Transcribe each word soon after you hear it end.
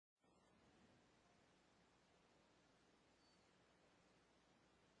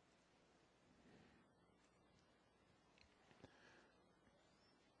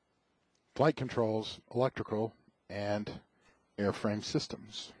flight controls, electrical, and airframe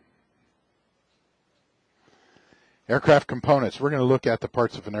systems. Aircraft components. We're going to look at the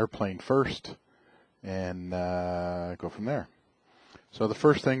parts of an airplane first and go from there. So the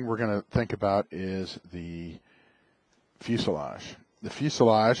first thing we're going to think about is the fuselage. The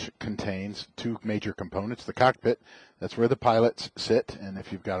fuselage contains two major components. The cockpit, that's where the pilots sit, and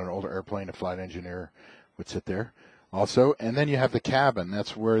if you've got an older airplane, a flight engineer would sit there also. And then you have the cabin,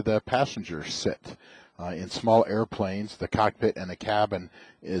 that's where the passengers sit. In small airplanes, the cockpit and the cabin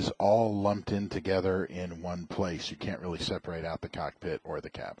is all lumped in together in one place. You can't really separate out the cockpit or the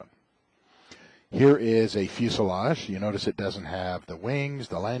cabin. Here is a fuselage. You notice it doesn't have the wings,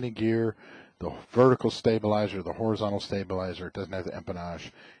 the landing gear, the vertical stabilizer, the horizontal stabilizer. It doesn't have the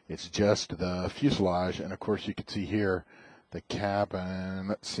empennage. It's just the fuselage. And of course, you can see here the cabin.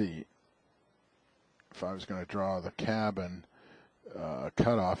 Let's see. If I was going to draw the cabin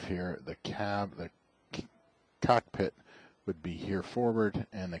cutoff here, the cockpit would be here forward,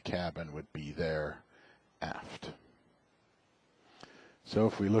 and the cabin would be there aft. So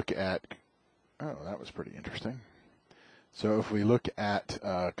if we look at, oh, that was pretty interesting. So if we look at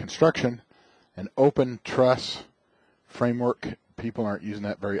construction, an open truss framework, people aren't using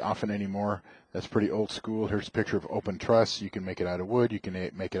that very often anymore. That's pretty old school. Here's a picture of open truss. You can make it out of wood. You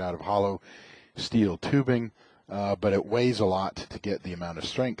can make it out of hollow steel tubing, but it weighs a lot to get the amount of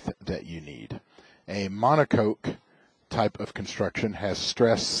strength that you need. A monocoque type of construction has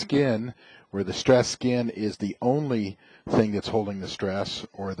stress skin, where the stress skin is the only thing that's holding the stress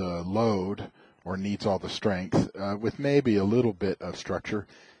or the load or needs all the strength, with maybe a little bit of structure.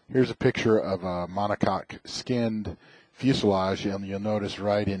 Here's a picture of a monocoque skinned fuselage, and you'll notice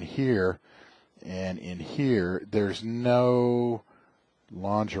right in here and in here there's no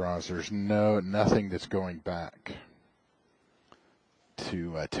longerons, there's nothing that's going back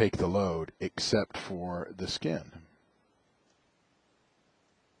to take the load except for the skin.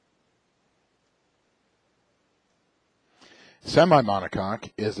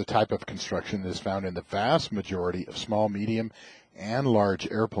 Semi-monocoque is the type of construction that is found in the vast majority of small, medium, and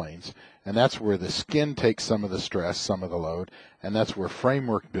large airplanes, and that's where the skin takes some of the stress, some of the load, and that's where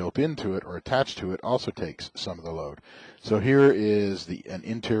framework built into it or attached to it also takes some of the load. So here is an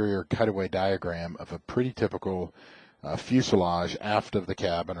interior cutaway diagram of a pretty typical fuselage aft of the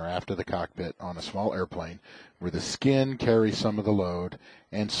cabin or aft of the cockpit on a small airplane, where the skin carries some of the load,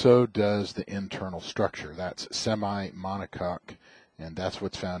 and so does the internal structure. That's semi-monocoque, and that's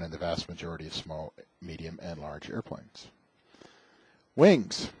what's found in the vast majority of small, medium, and large airplanes.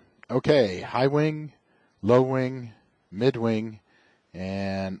 Wings. Okay, high wing, low wing, mid wing,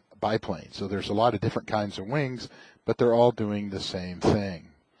 and biplane. So there's a lot of different kinds of wings, but they're all doing the same thing.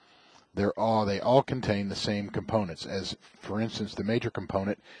 They all contain the same components. As for instance, the major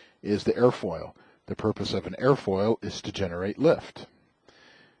component is the airfoil. The purpose of an airfoil is to generate lift.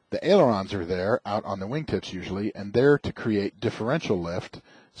 The ailerons are there out on the wingtips usually, and they're to create differential lift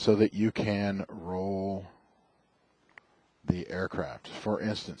so that you can roll the aircraft. For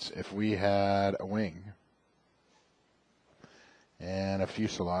instance, if we had a wing and a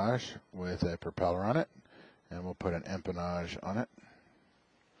fuselage with a propeller on it, and we'll put an empennage on it.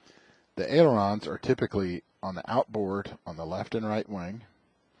 The ailerons are typically on the outboard on the left and right wing,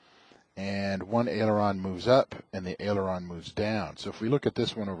 and one aileron moves up and the aileron moves down. So if we look at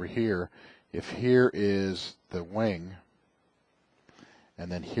this one over here, if here is the wing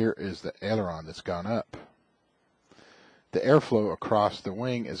and then here is the aileron that's gone up, the airflow across the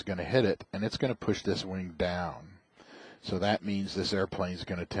wing is going to hit it, and it's going to push this wing down. So that means this airplane is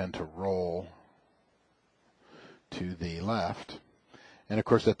going to tend to roll to the left. And of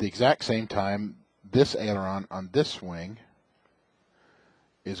course, at the exact same time, this aileron on this wing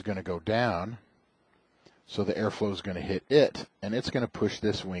is going to go down, so the airflow is going to hit it, and it's going to push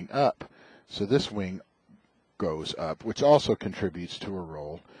this wing up. So this wing goes up, which also contributes to a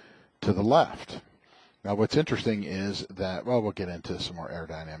roll to the left. Now, what's interesting is that, well, we'll get into some more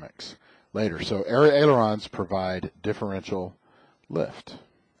aerodynamics later. So ailerons provide differential lift.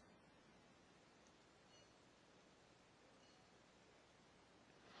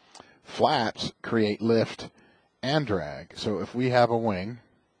 Flaps create lift and drag. So if we have a wing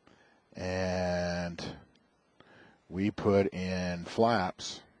and we put in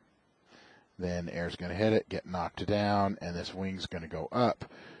flaps, then air's going to hit it, get knocked down, and this wing's going to go up.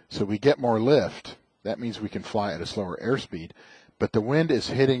 So we get more lift. That means we can fly at a slower airspeed. But the wind is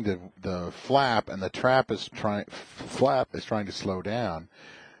hitting the flap, and the flap is trying to slow down.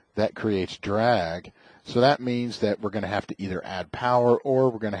 That creates drag. So that means that we're going to have to either add power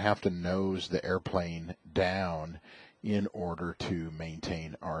or we're going to have to nose the airplane down in order to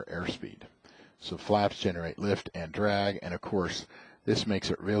maintain our airspeed. So flaps generate lift and drag, and of course this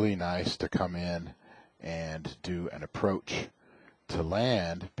makes it really nice to come in and do an approach to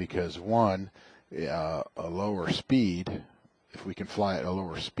land, because one, a lower speed, if we can fly at a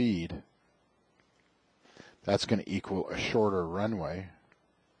lower speed, that's going to equal a shorter runway.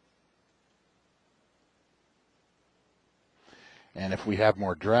 And if we have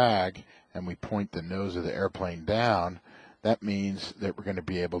more drag and we point the nose of the airplane down, that means that we're going to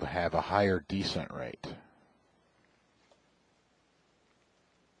be able to have a higher descent rate.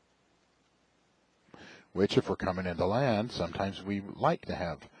 Which, if we're coming into land, sometimes we like to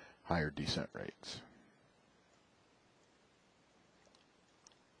have higher descent rates.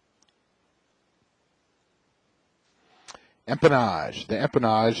 Empennage. The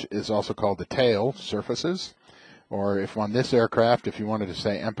empennage is also called the tail surfaces. Or if on this aircraft, if you wanted to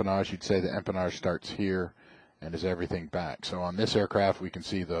say empennage, you'd say the empennage starts here and is everything back. So on this aircraft, we can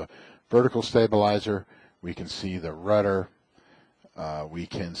see the vertical stabilizer, we can see the rudder, we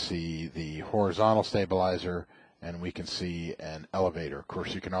can see the horizontal stabilizer, and we can see an elevator. Of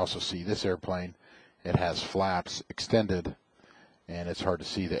course, you can also see this airplane. It has flaps extended, and it's hard to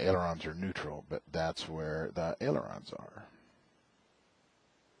see the ailerons are neutral, but that's where the ailerons are.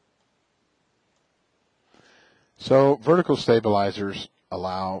 So vertical stabilizers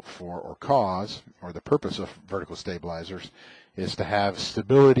allow for, or cause, or the purpose of vertical stabilizers is to have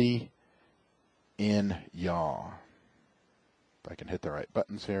stability in yaw. If I can hit the right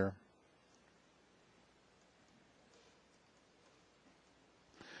buttons here.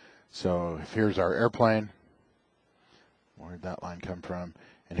 So if here's our airplane, where'd that line come from?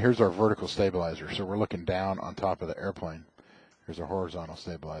 And here's our vertical stabilizer. So we're looking down on top of the airplane. Here's a horizontal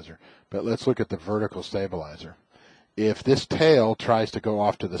stabilizer. But let's look at the vertical stabilizer. If this tail tries to go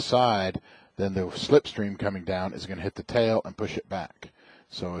off to the side, then the slipstream coming down is going to hit the tail and push it back.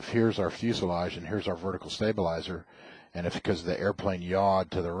 So if here's our fuselage and here's our vertical stabilizer, and if because the airplane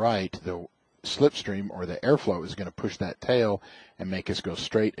yawed to the right, the slipstream or the airflow is going to push that tail and make us go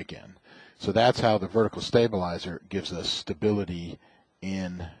straight again. So that's how the vertical stabilizer gives us stability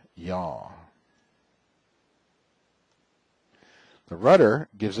in yaw. The rudder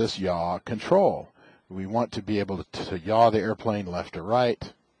gives us yaw control. We want to be able to yaw the airplane left or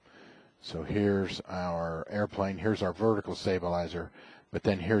right. So here's our airplane, here's our vertical stabilizer, but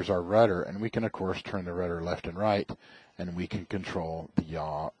then here's our rudder, and we can of course turn the rudder left and right, and we can control the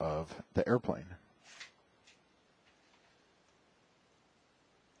yaw of the airplane.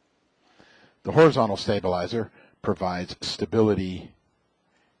 The horizontal stabilizer provides stability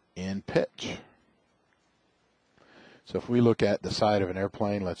in pitch. So if we look at the side of an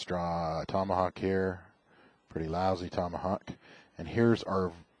airplane, let's draw a tomahawk here, pretty lousy tomahawk, and here's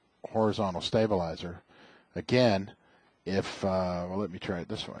our horizontal stabilizer. Again, if, well, let me try it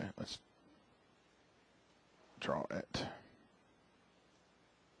this way. Let's draw it.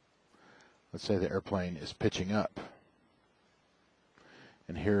 Let's say the airplane is pitching up,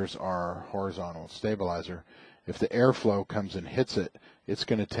 and here's our horizontal stabilizer. If the airflow comes and hits it, it's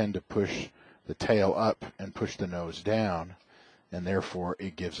going to tend to push the tail up and push the nose down, and therefore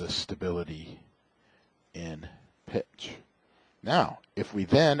it gives us stability in pitch. Now, if we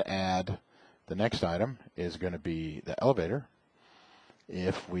then add, the next item is going to be the elevator.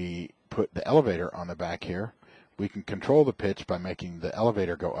 If we put the elevator on the back here, we can control the pitch by making the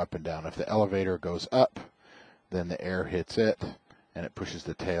elevator go up and down. If the elevator goes up, then the air hits it, and it pushes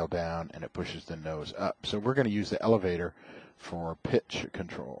the tail down, and it pushes the nose up. So we're going to use the elevator for pitch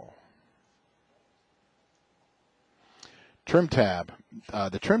control. Trim tab.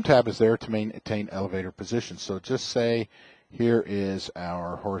 The trim tab is there to maintain elevator position. So just say here is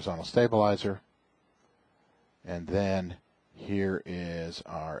our horizontal stabilizer, and then here is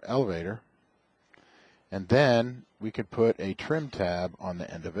our elevator, and then we could put a trim tab on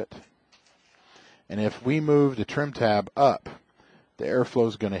the end of it. And if we move the trim tab up, the airflow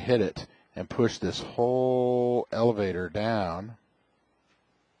is going to hit it and push this whole elevator down.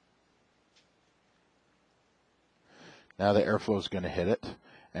 Now the airflow is going to hit it,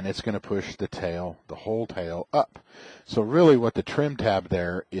 and it's going to push the tail, the whole tail up. So really what the trim tab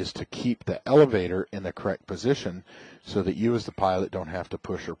there is to keep the elevator in the correct position so that you as the pilot don't have to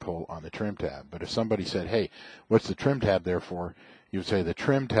push or pull on the trim tab. But if somebody said, hey, what's the trim tab there for? You would say the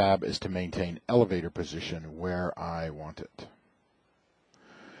trim tab is to maintain elevator position where I want it.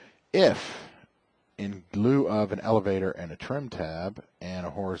 If, in lieu of an elevator and a trim tab and a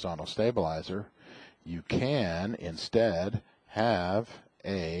horizontal stabilizer, you can instead have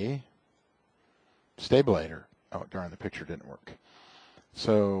a stabilator. Oh, darn, the picture didn't work.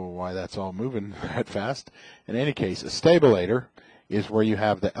 So why that's all moving that fast. In any case, a stabulator is where you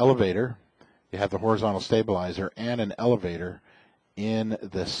have the elevator, you have the horizontal stabilizer, and an elevator in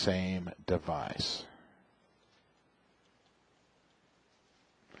the same device.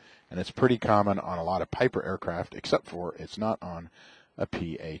 And it's pretty common on a lot of Piper aircraft, except for it's not on a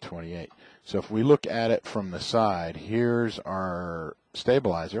PA-28. So if we look at it from the side, here's our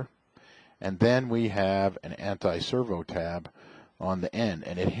stabilizer, and then we have an anti-servo tab on the end,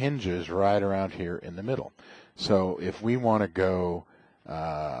 and it hinges right around here in the middle. So if we want to go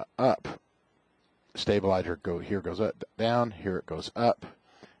up, stabilizer here goes up, down, here it goes up,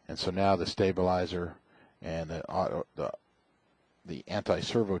 and so now the stabilizer and the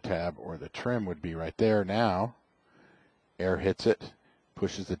anti-servo tab or the trim would be right there. Now air hits it,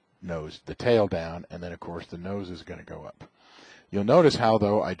 pushes the tail down, and then of course the nose is going to go up. You'll notice how,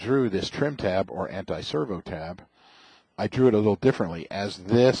 though, I drew this trim tab or anti-servo tab, I drew it a little differently. As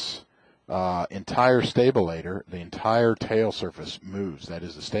this entire stabulator, the entire tail surface moves. That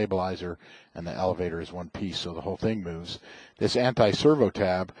is, the stabilizer and the elevator is one piece, so the whole thing moves. This anti-servo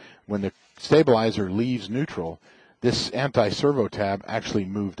tab, when the stabilizer leaves neutral, this anti-servo tab actually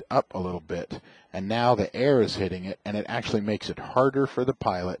moved up a little bit, and now the air is hitting it, and it actually makes it harder for the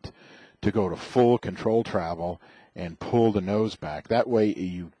pilot to go to full control travel and pull the nose back. That way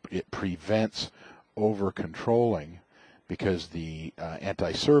it prevents over-controlling, because the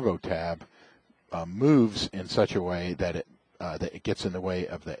anti-servo tab moves in such a way that it gets in the way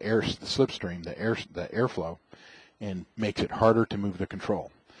of the slipstream, the airflow, and makes it harder to move the control.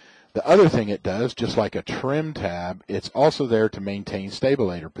 The other thing it does, just like a trim tab, it's also there to maintain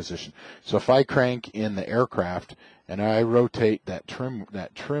stabulator position. So if I crank in the aircraft and I rotate that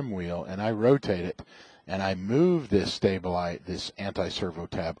trim wheel and I rotate it and I move this anti-servo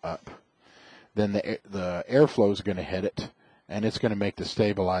tab up, then the airflow is going to hit it, and it's going to make the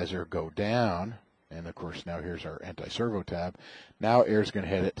stabilizer go down. And of course, now here's our anti-servo tab. Now air is going to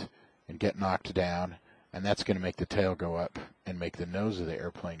hit it and get knocked down, and that's going to make the tail go up and make the nose of the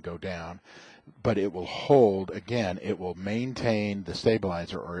airplane go down. But it will hold, again, it will maintain the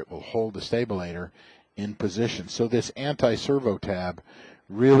stabilizer, or it will hold the stabulator in position. So this anti-servo tab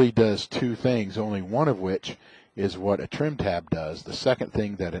really does two things, only one of which is what a trim tab does. The second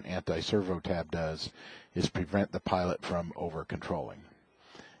thing that an anti-servo tab does is prevent the pilot from over-controlling.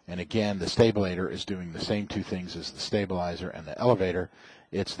 And again, the stabulator is doing the same two things as the stabilizer and the elevator.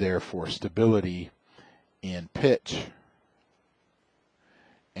 It's there for stability in pitch,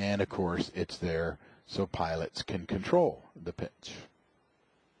 and of course it's there so pilots can control the pitch.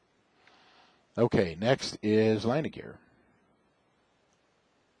 Okay, next is landing gear.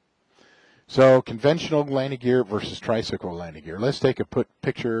 So conventional landing gear versus tricycle landing gear. Let's take a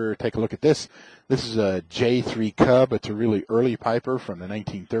picture, take a look at this. This is a J3 Cub. It's a really early Piper from the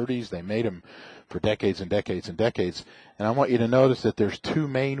 1930s. They made them for decades and decades and decades. And I want you to notice that there's two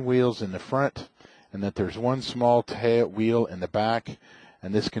main wheels in the front and that there's one small tail wheel in the back.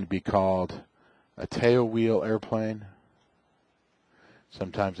 And this can be called a tail wheel airplane.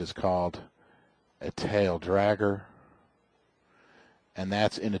 Sometimes it's called a tail dragger. And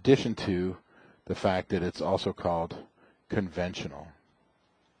that's in addition to the fact that it's also called conventional.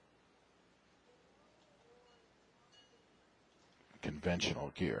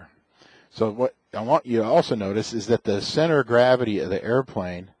 Conventional gear. So what I want you to also notice is that the center of gravity of the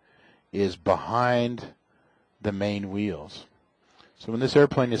airplane is behind the main wheels. So when this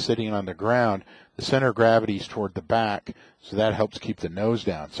airplane is sitting on the ground, the center of gravity is toward the back, so that helps keep the nose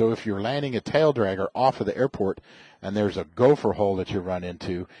down. So if you're landing a tail dragger off of the airport and there's a gopher hole that you run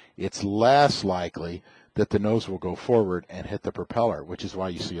into, it's less likely that the nose will go forward and hit the propeller, which is why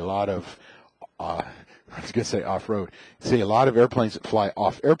you see a lot of, I was going to say off-road, you see a lot of airplanes that fly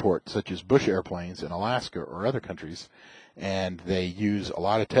off airport, such as Bush airplanes in Alaska or other countries, and they use a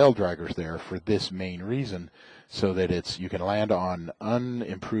lot of tail draggers there for this main reason, so that you can land on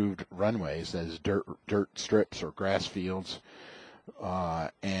unimproved runways, that is dirt strips or grass fields,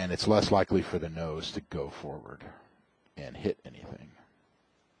 and it's less likely for the nose to go forward and hit anything.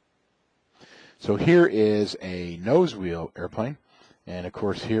 So here is a nose wheel airplane, and of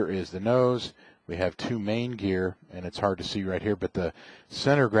course here is the nose. We have two main gear, and it's hard to see right here, but the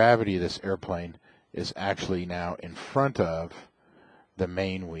center of gravity of this airplane is actually now in front of the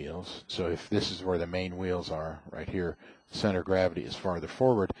main wheels. So if this is where the main wheels are, right here, center of gravity is farther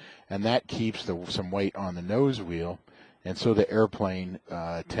forward, and that keeps some weight on the nose wheel and so the airplane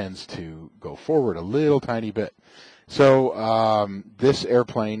tends to go forward a little tiny bit. So this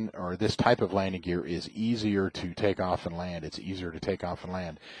airplane, or this type of landing gear, is easier to take off and land. It's easier to take off and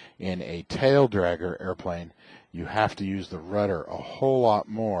land. In a tail dragger airplane, you have to use the rudder a whole lot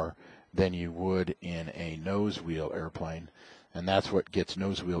more than you would in a nose wheel airplane. And that's what gets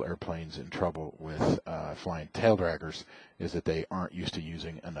nose wheel airplanes in trouble with flying tail draggers, is that they aren't used to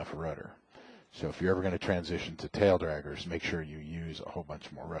using enough rudder. So if you're ever going to transition to tail draggers, make sure you use a whole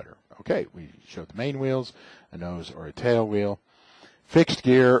bunch more rudder. Okay, we showed the main wheels, a nose or a tail wheel. Fixed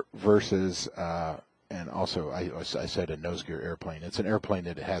gear versus, and also I said a nose gear airplane. It's an airplane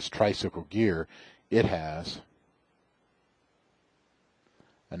that has tricycle gear. It has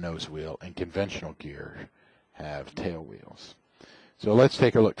a nose wheel, and conventional gear have tail wheels. So let's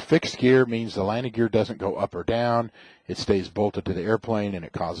take a look. Fixed gear means the landing gear doesn't go up or down. It stays bolted to the airplane, and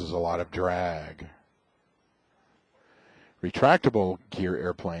it causes a lot of drag. Retractable gear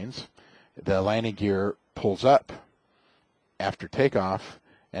airplanes, the landing gear pulls up after takeoff,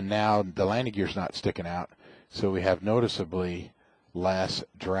 and now the landing gear's not sticking out, so we have noticeably less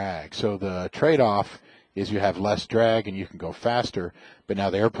drag. So the trade-off is you have less drag and you can go faster, but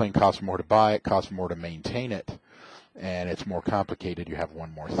now the airplane costs more to buy, it costs more to maintain it, and it's more complicated. You have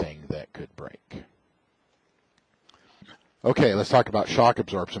one more thing that could break. Okay, let's talk about shock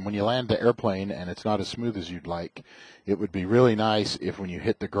absorption. When you land the airplane and it's not as smooth as you'd like, it would be really nice if when you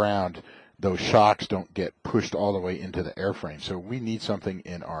hit the ground, those shocks don't get pushed all the way into the airframe. So we need something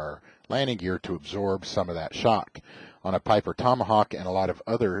in our landing gear to absorb some of that shock. On a Piper Tomahawk and a lot of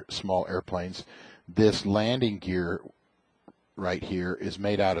other small airplanes, this landing gear right here is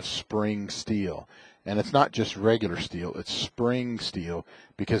made out of spring steel. And it's not just regular steel, it's spring steel,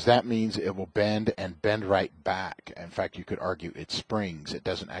 because that means it will bend and bend right back. In fact, you could argue it springs. It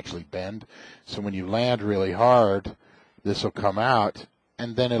doesn't actually bend. So when you land really hard, this will come out,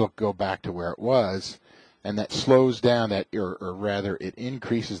 and then it'll go back to where it was. And that slows down that, or rather, it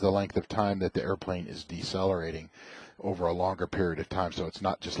increases the length of time that the airplane is decelerating over a longer period of time. So it's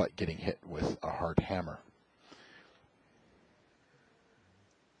not just like getting hit with a hard hammer.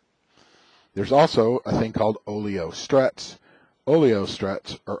 There's also a thing called oleo struts. Oleo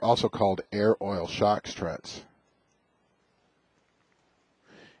struts are also called air oil shock struts.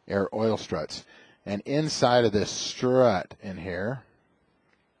 Air oil struts. And inside of this strut in here,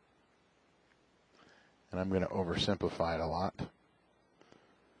 and I'm going to oversimplify it a lot,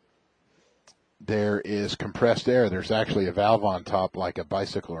 there is compressed air. There's actually a valve on top like a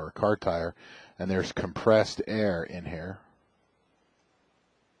bicycle or a car tire, and there's compressed air in here.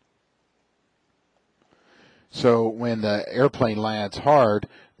 So when the airplane lands hard,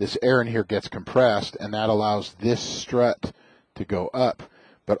 this air in here gets compressed, and that allows this strut to go up.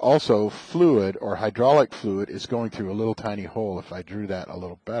 But also fluid, or hydraulic fluid, is going through a little tiny hole. If I drew that a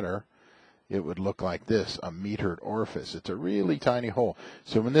little better, it would look like this, a metered orifice. It's a really tiny hole.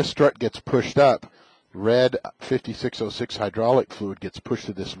 So when this strut gets pushed up, red 5606 hydraulic fluid gets pushed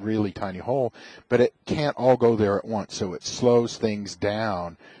to this really tiny hole, but it can't all go there at once. So it slows things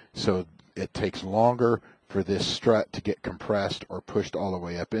down, so it takes longer for this strut to get compressed or pushed all the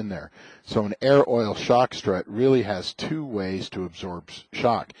way up in there. So an air oil shock strut really has two ways to absorb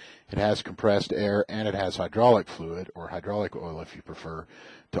shock. It has compressed air and it has hydraulic fluid, or hydraulic oil if you prefer,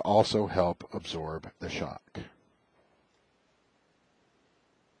 to also help absorb the shock.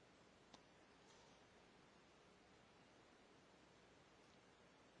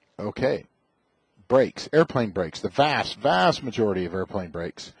 Okay, brakes, airplane brakes. The vast majority of airplane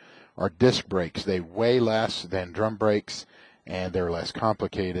brakes are disc brakes. They weigh less than drum brakes, and they're less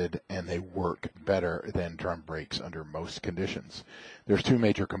complicated, and they work better than drum brakes under most conditions. There's two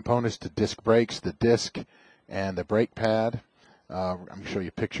major components to disc brakes, the disc and the brake pad. I'm going to show you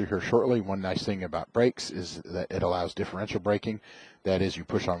a picture here shortly. One nice thing about brakes is that it allows differential braking. That is, you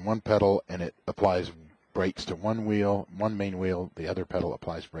push on one pedal and it applies brakes to one wheel, one main wheel. The other pedal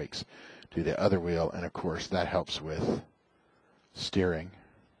applies brakes to the other wheel, and of course that helps with steering,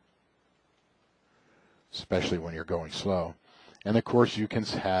 especially when you're going slow. And of course you can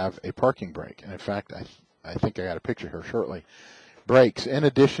have a parking brake. And in fact, I think I got a picture here shortly. Brakes, in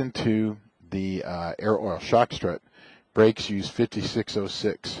addition to the air oil shock strut, brakes use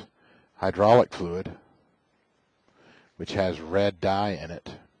 5606 hydraulic fluid, which has red dye in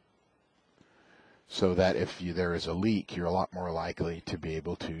it, so that if there is a leak, you're a lot more likely to be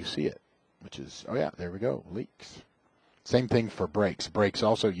able to see it, which is, oh yeah, there we go, leaks. Same thing for brakes. Brakes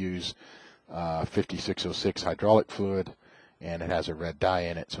also use 5606 hydraulic fluid, and it has a red dye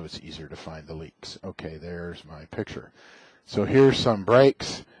in it, so it's easier to find the leaks. Okay, there's my picture. So here's some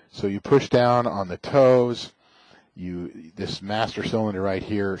brakes. So you push down on the toes, this master cylinder right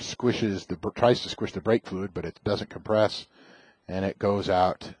here tries to squish the brake fluid, but it doesn't compress, and it goes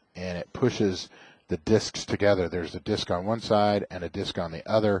out and it pushes the discs together. There's a disc on one side and a disc on the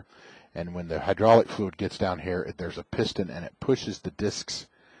other, and when the hydraulic fluid gets down here, there's a piston, and it pushes the discs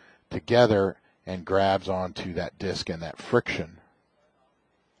together and grabs onto that disc, and that friction.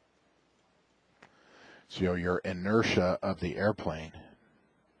 So your inertia of the airplane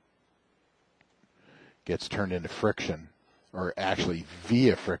gets turned into friction, or actually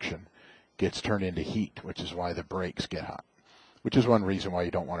via friction gets turned into heat, which is why the brakes get hot, which is one reason why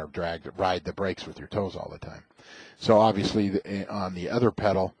you don't want to ride the brakes with your toes all the time. So obviously on the other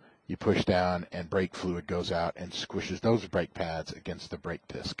pedal, you push down and brake fluid goes out and squishes those brake pads against the brake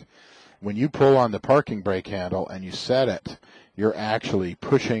disc. When you pull on the parking brake handle and you set it, you're actually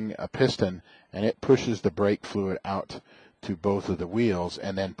pushing a piston, and it pushes the brake fluid out to both of the wheels,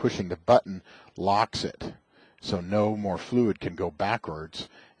 and then pushing the button locks it, so no more fluid can go backwards,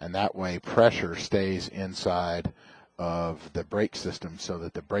 and that way pressure stays inside of the brake system so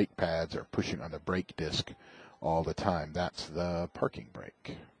that the brake pads are pushing on the brake disc all the time. That's the parking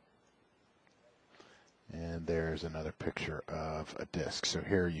brake. And there's another picture of a disc. So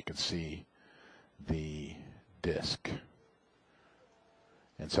here you can see the disc.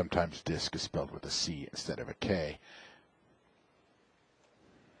 And sometimes disc is spelled with a C instead of a K.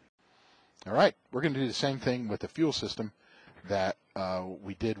 All right, we're going to do the same thing with the fuel system that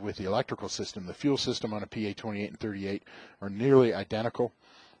we did with the electrical system. The fuel system on a PA-28 and 38 are nearly identical.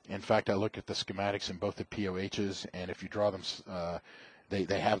 In fact, I looked at the schematics in both the POHs, and if you draw them,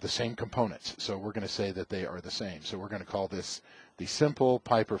 they have the same components. So we're going to say that they are the same. So we're going to call this the simple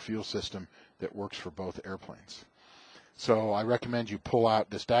Piper fuel system that works for both airplanes. So I recommend you pull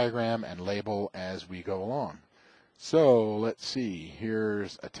out this diagram and label as we go along. So let's see.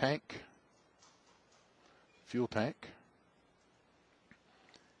 Here's a tank. Fuel tank,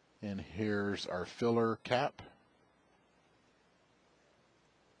 and here's our filler cap,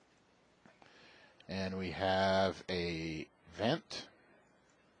 and we have a vent,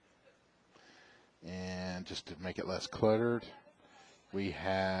 and just to make it less cluttered, we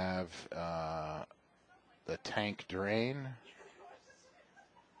have the tank drain,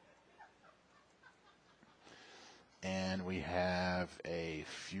 and we have a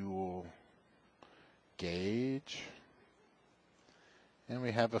fuel gauge, and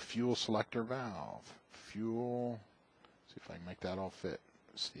we have a fuel selector valve. Fuel, see if I can make that all fit.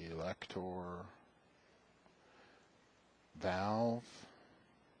 Selector valve.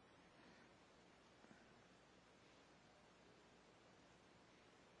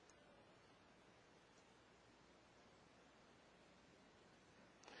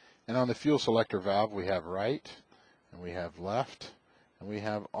 And on the fuel selector valve, we have right, and we have left, and we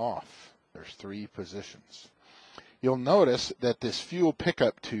have off. There's 3 positions. You'll notice that this fuel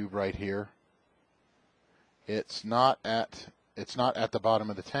pickup tube right here, it's not at the bottom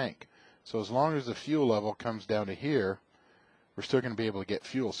of the tank. So as long as the fuel level comes down to here, we're still going to be able to get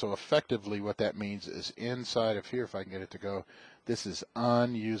fuel. So effectively what that means is inside of here, if I can get it to go, this is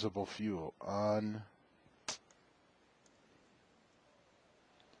unusable fuel.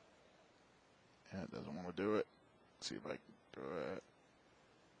 It doesn't want to do it. Let's see if I can do it.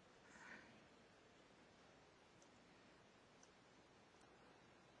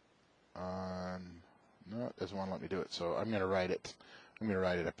 No, it doesn't want to let me do it. So I'm going to write it. I'm going to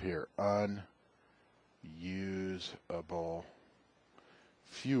write it up here. Unusable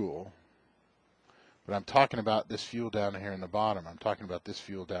fuel. But I'm talking about this fuel down here in the bottom. I'm talking about this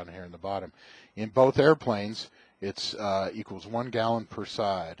fuel down here in the bottom. In both airplanes, it's equals 1 gallon per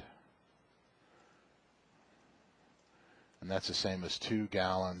side. And that's the same as 2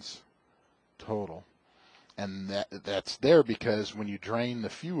 gallons total. And that's there because when you drain the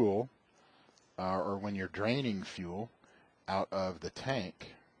fuel, or when you're draining fuel out of the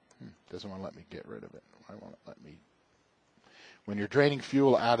tank, doesn't want to let me get rid of it. Why won't it let me? When you're draining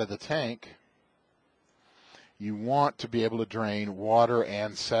fuel out of the tank, you want to be able to drain water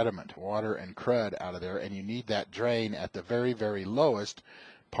and sediment, water and crud out of there, and you need that drain at the very, very lowest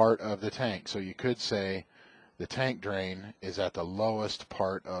part of the tank. So you could say the tank drain is at the lowest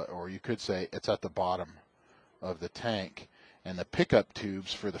part, or you could say it's at the bottom of the tank, and the pickup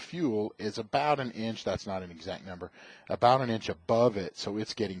tubes for the fuel is about 1 inch, that's not an exact number, about 1 inch above it, so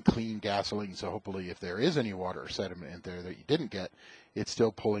it's getting clean gasoline. So hopefully if there is any water or sediment in there that you didn't get, it's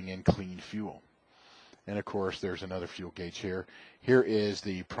still pulling in clean fuel. And of course there's another fuel gauge here. Here is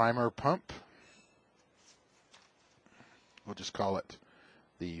the primer pump. We'll just call it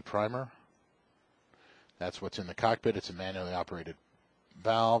the primer. That's what's in the cockpit. It's a manually operated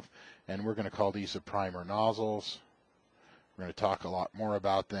valve, and we're going to call these the primer nozzles. We're going to talk a lot more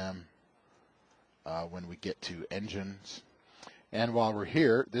about them when we get to engines. And while we're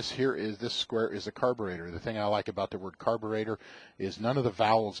here, this square is a carburetor. The thing I like about the word carburetor is none of the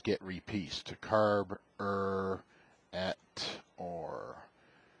vowels get repieced. Carb, et, or.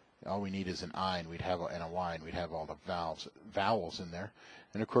 All we need is an I, and we'd have and a Y, and we'd have all the vowels in there.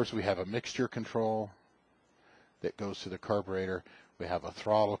 And of course, we have a mixture control that goes to the carburetor. We have a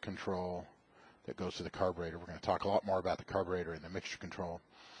throttle control that goes to the carburetor. We're going to talk a lot more about the carburetor and the mixture control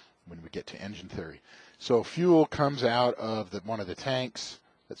when we get to engine theory. So fuel comes out of one of the tanks.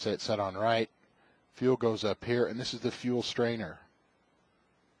 Let's say it's set on right. Fuel goes up here, and this is the fuel strainer.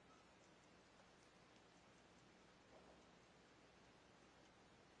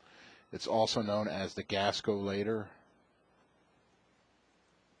 It's also known as the gascolator.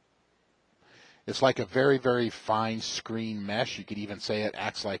 It's like a very, very fine screen mesh. You could even say it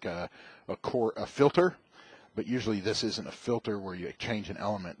acts like a filter. But usually this isn't a filter where you change an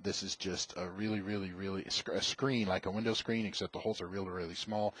element. This is just a really a screen, like a window screen, except the holes are really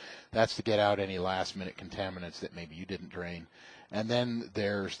small. That's to get out any last minute contaminants that maybe you didn't drain. And then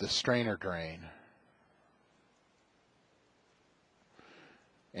there's the strainer drain.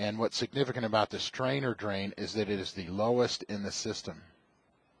 And what's significant about the strainer drain is that it is the lowest in the system.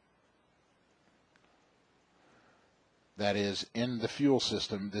 That is, in the fuel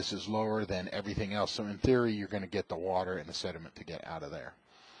system, this is lower than everything else. So in theory, you're going to get the water and the sediment to get out of there.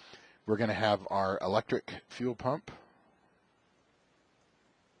 We're going to have our electric fuel pump.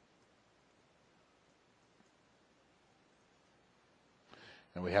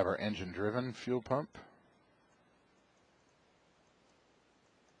 And we have our engine-driven fuel pump.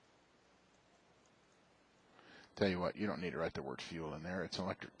 Tell you what, you don't need to write the word fuel in there. It's an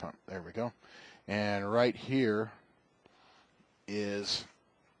electric pump. There we go. And right here is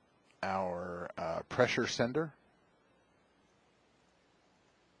our pressure sender.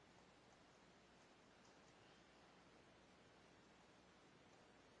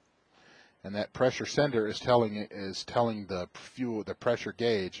 And that pressure sender is telling the fuel, the pressure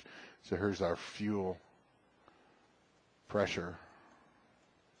gauge. So here's our fuel pressure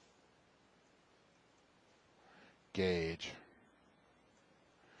gauge.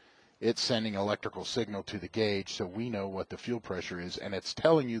 It's sending electrical signal to the gauge so we know what the fuel pressure is, and it's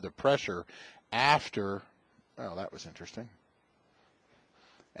telling you the pressure after, oh, that was interesting.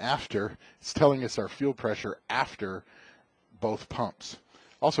 It's telling us our fuel pressure after both pumps.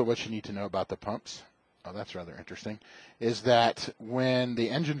 Also, what you need to know about the pumps, oh, that's rather interesting, is that when the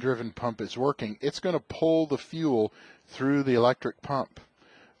engine-driven pump is working, it's going to pull the fuel through the electric pump.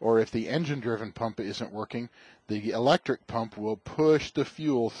 Or if the engine-driven pump isn't working, the electric pump will push the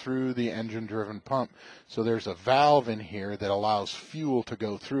fuel through the engine-driven pump. So there's a valve in here that allows fuel to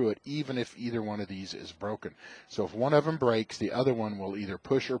go through it, even if either one of these is broken. So if one of them breaks, the other one will either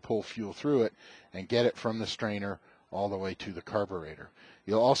push or pull fuel through it and get it from the strainer all the way to the carburetor.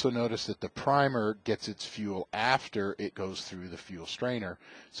 You'll also notice that the primer gets its fuel after it goes through the fuel strainer.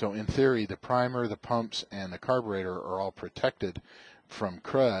 So in theory, the primer, the pumps, and the carburetor are all protected from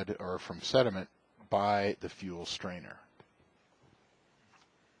crud or from sediment by the fuel strainer.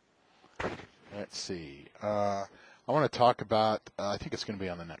 Let's see. I want to talk about, I think it's going to be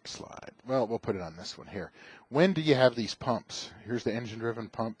on the next slide. Well, we'll put it on this one here. When do you have these pumps? Here's the engine-driven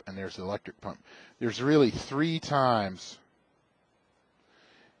pump, and there's the electric pump. There's really 3 times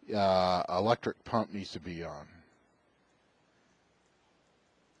electric pump needs to be on.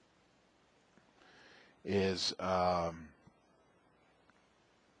 Is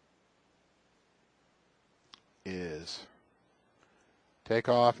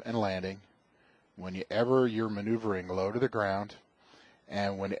takeoff and landing, whenever you're maneuvering low to the ground,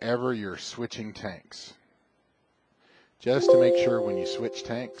 and whenever you're switching tanks. Just to make sure when you switch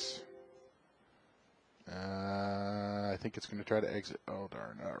tanks, I think it's going to try to exit. Oh,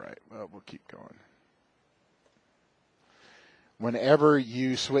 darn. All right. Well, we'll keep going. Whenever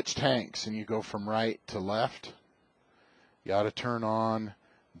you switch tanks and you go from right to left, you ought to turn on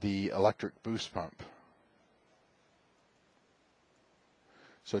the electric boost pump.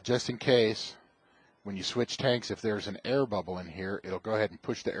 So just in case, when you switch tanks, if there's an air bubble in here, it'll go ahead and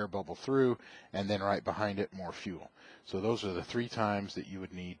push the air bubble through, and then right behind it, more fuel. So those are the 3 times that you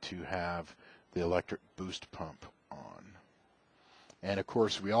would need to have the electric boost pump on. And of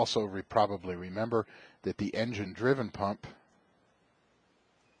course, we also probably remember that the engine-driven pump,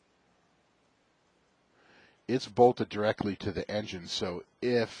 it's bolted directly to the engine. So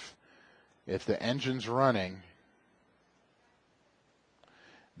if the engine's running,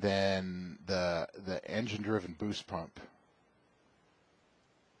 then the engine-driven boost pump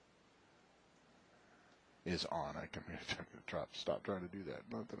is on. I can stop trying to do that.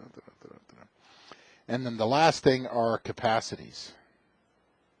 And then the last thing are capacities.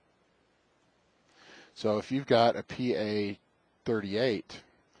 So if you've got a PA 38,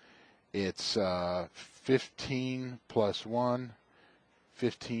 it's 15 plus 1,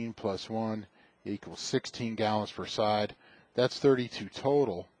 15 plus 1 equals 16 gallons per side. That's 32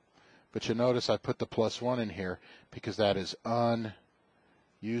 total. But you notice I put the plus 1 in here because that is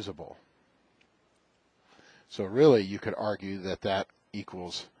unusable. So really you could argue that that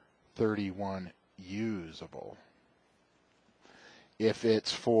equals 31 usable. If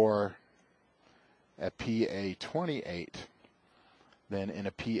it's for a PA 28, then in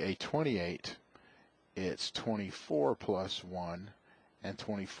a PA 28, it's 24 plus 1, and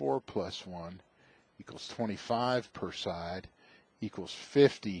 24 plus 1 equals 25 per side, equals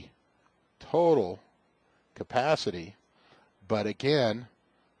 50 total capacity. But again,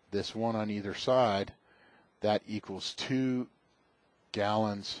 this one on either side, that equals 2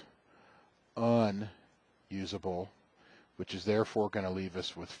 gallons unusable, which is therefore going to leave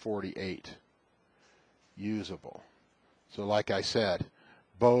us with 48 usable. So like I said,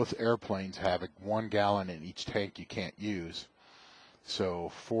 both airplanes have 1 gallon in each tank you can't use.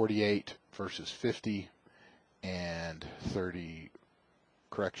 So 48 versus 50 and 30,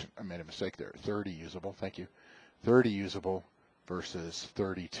 correction, I made a mistake there, 30 usable, thank you. 30 usable versus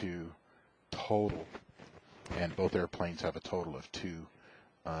 32 total. And both airplanes have a total of 2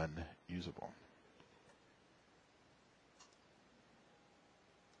 unusable.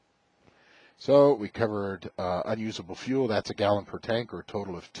 So we covered unusable fuel. That's a gallon per tank, or a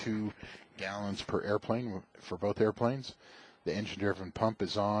total of 2 gallons per airplane for both airplanes. The engine-driven pump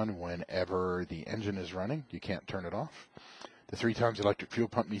is on whenever the engine is running. You can't turn it off. The 3 times the electric fuel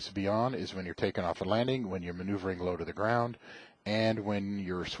pump needs to be on is when you're taking off and landing, when you're maneuvering low to the ground, and when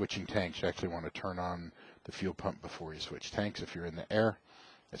you're switching tanks. You actually want to turn on the fuel pump before you switch tanks if you're in the air.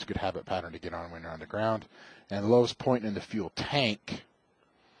 It's a good habit pattern to get on when you're on the ground. And the lowest point in the fuel tank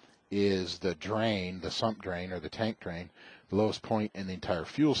is the drain, the sump drain or the tank drain. The lowest point in the entire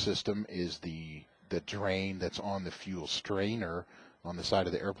fuel system is the drain that's on the fuel strainer on the side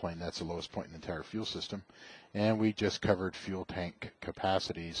of the airplane. That's the lowest point in the entire fuel system. And we just covered fuel tank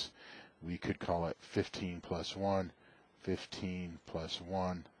capacities. We could call it 15 plus 1. 15 plus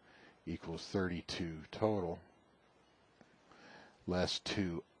 1 equals 32 total, less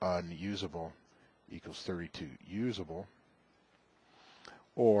 2 unusable equals 32 usable,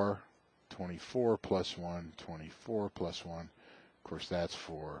 or 24 plus 1, 24 plus 1, of course that's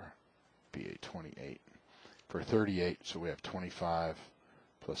for PA 28. For 38, so we have 25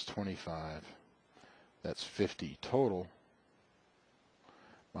 plus 25, that's 50 total,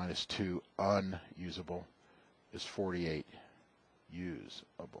 minus 2 unusable is 48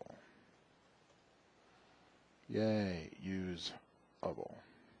 usable. Yay, usable.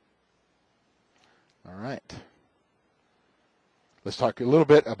 All right. Let's talk a little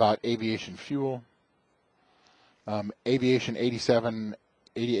bit about aviation fuel. Aviation 8087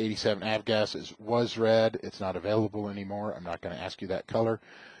 avgas was red. It's not available anymore. I'm not going to ask you that color.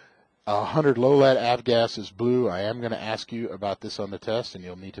 100 low lead avgas is blue. I am going to ask you about this on the test, and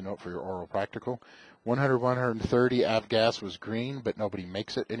you'll need to know it for your oral practical. 100, 130 avgas was green, but nobody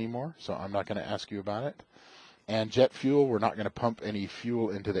makes it anymore, so I'm not going to ask you about it. And jet fuel, we're not going to pump any fuel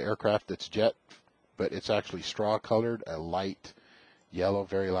into the aircraft that's jet, but it's actually straw colored, a light yellow,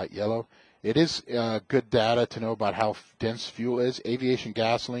 very light yellow. It is good data to know about how dense fuel is. Aviation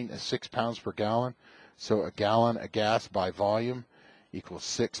gasoline is 6 pounds per gallon, so a gallon of gas by volume equals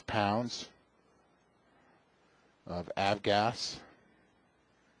 6 pounds of avgas.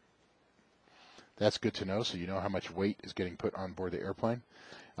 That's good to know, so you know how much weight is getting put on board the airplane.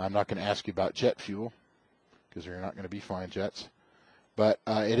 I'm not going to ask you about jet fuel, because you're not going to be flying jets. But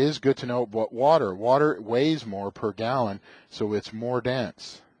it is good to know what water. Water weighs more per gallon, so it's more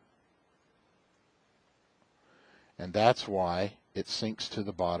dense. And that's why it sinks to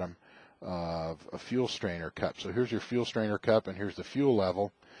the bottom of a fuel strainer cup. So here's your fuel strainer cup, and here's the fuel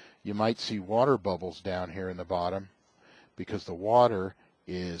level. You might see water bubbles down here in the bottom because the water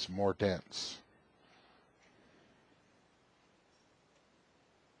is more dense.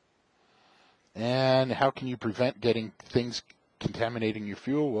 And how can you prevent getting things contaminating your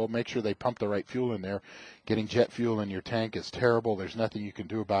fuel? Well, make sure they pump the right fuel in there. Getting jet fuel in your tank is terrible. There's nothing you can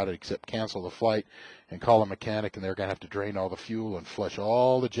do about it except cancel the flight and call a mechanic, and they're going to have to drain all the fuel and flush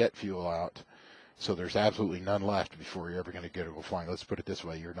all the jet fuel out. So there's absolutely none left before you're ever going to get to go flying. Let's put it this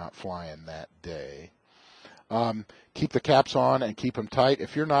way, you're not flying that day. Keep the caps on and keep them tight.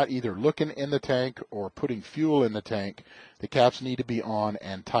 If you're not either looking in the tank or putting fuel in the tank, the caps need to be on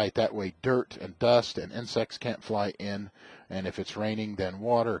and tight. That way dirt and dust and insects can't fly in. And if it's raining, then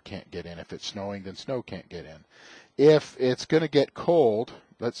water can't get in. If it's snowing, then snow can't get in. If it's going to get cold,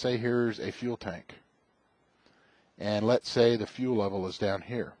 let's say here's a fuel tank. And let's say the fuel level is down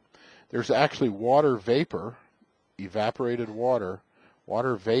here. There's actually water vapor, evaporated water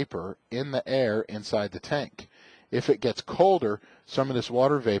vapor in the air inside the tank. If it gets colder, some of this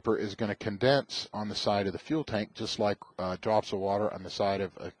water vapor is going to condense on the side of the fuel tank, just like drops of water on the side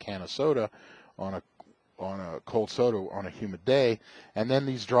of a can of soda on a cold soda on a humid day. And then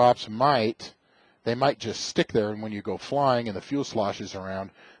these drops might just stick there, and when you go flying and the fuel sloshes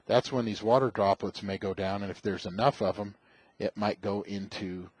around, that's when these water droplets may go down, and if there's enough of them, it might go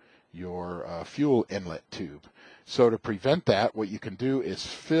into your fuel inlet tube. So to prevent that, what you can do is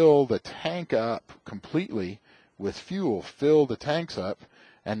fill the tank up completely with fuel. Fill the tanks up,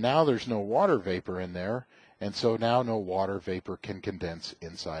 and now there's no water vapor in there, and so now no water vapor can condense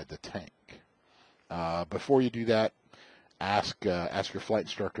inside the tank. Before you do that, ask your flight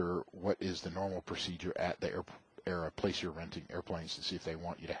instructor what is the normal procedure at the place you're renting airplanes to see if they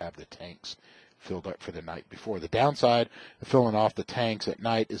want you to have the tanks filled up for the night before. The downside of filling off the tanks at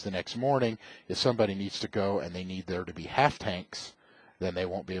night is the next morning, if somebody needs to go and they need there to be half tanks, then they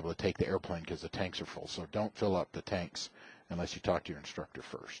won't be able to take the airplane because the tanks are full. So don't fill up the tanks unless you talk to your instructor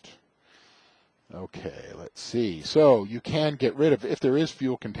first. Okay, let's see. So you can get rid of, if there is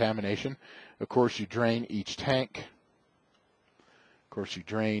fuel contamination, of course you drain each tank.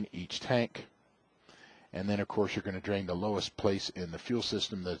 And then, of course, you're going to drain the lowest place in the fuel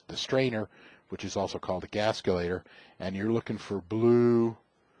system, the strainer, which is also called a gasculator. And you're looking for blue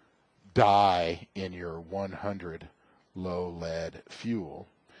dye in your 100 low lead fuel.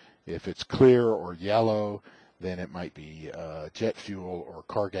 If it's clear or yellow, then it might be jet fuel or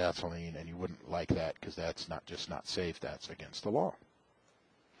car gasoline, and you wouldn't like that because that's not just not safe, that's against the law.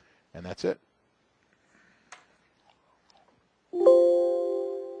 And that's it.